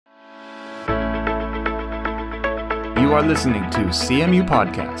You are listening to CMU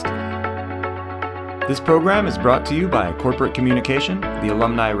Podcast. This program is brought to you by Corporate Communication, the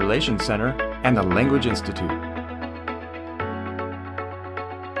Alumni Relations Center, and the Language Institute.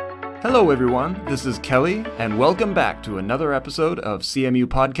 Hello everyone, this is Kelly, and welcome back to another episode of CMU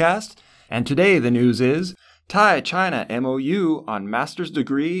Podcast. And today the news is Thai-China MOU on Master's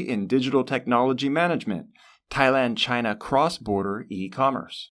Degree in Digital Technology Management, Thailand-China Cross-border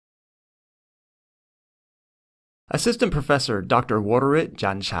E-commerce. Assistant Professor Dr. Worawit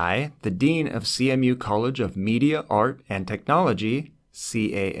Janchai, the Dean of CMU College of Media, Art, and Technology,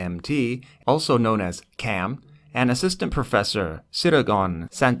 CAMT, also known as CAMT, and Assistant Professor Sirikorn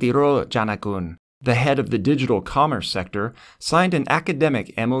Santirojanakul, the head of the digital commerce sector, signed an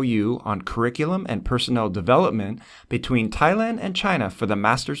academic MOU on curriculum and personnel development between Thailand and China for the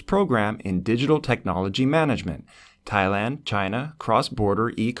master's program in digital technology management, Thailand-China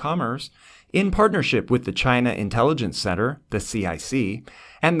Cross-border E-commerce, in partnership with the China Intelligence Center, the CIC,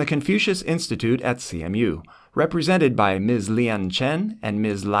 and the Confucius Institute at CMU, represented by Ms. Lian Chen and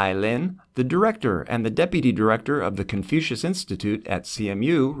Ms. Lai Lin, the director and the deputy director of the Confucius Institute at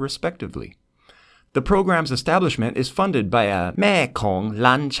CMU, respectively. The program's establishment is funded by a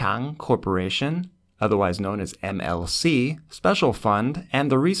Mekong-Lancang Cooperation, otherwise known as MLC, special fund,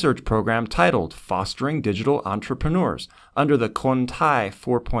 and the research program titled Fostering Digital Entrepreneurs under the Khon Thai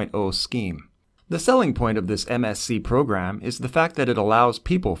 4.0 scheme. The selling point of this MSc program is the fact that it allows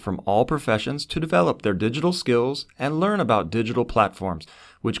people from all professions to develop their digital skills and learn about digital platforms,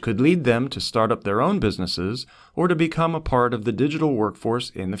 which could lead them to start up their own businesses or to become a part of the digital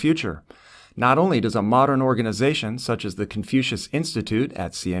workforce in the future. Not only does a modern organization such as the Confucius Institute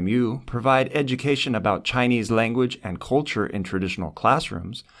at CMU provide education about Chinese language and culture in traditional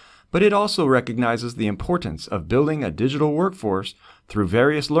classrooms, but it also recognizes the importance of building a digital workforce through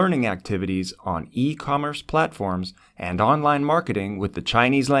various learning activities on e-commerce platforms and online marketing with the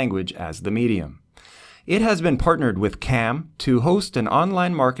Chinese language as the medium. It has been partnered with CAMT to host an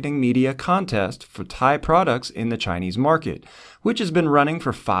online marketing media contest for Thai products in the Chinese market, which has been running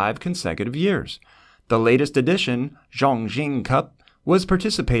for 5 consecutive years. The latest edition, Zhongjing Cup, was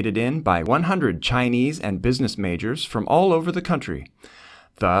participated in by 100 Chinese and business majors from all over the country.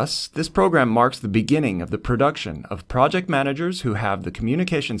 Thus, this program marks the beginning of the production of project managers who have the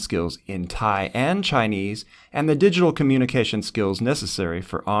communication skills in Thai and Chinese and the digital communication skills necessary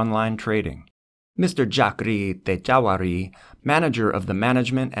for online trading. Mr. Jakri Tejawari, manager of the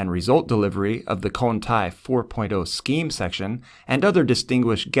management and result delivery of the Khon Thai 4.0 scheme section, and other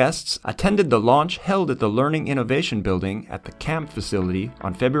distinguished guests attended the launch held at the Learning Innovation Building at the CAMT facility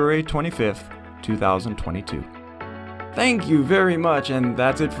on February 25, 2022. Thank you very much, and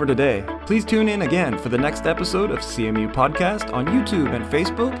that's it for today. Please tune in again for the next episode of CMU Podcast on YouTube and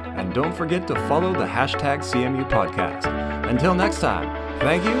Facebook, and don't forget to follow the hashtag CMU Podcast. Until next time,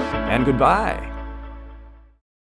 thank you and goodbye.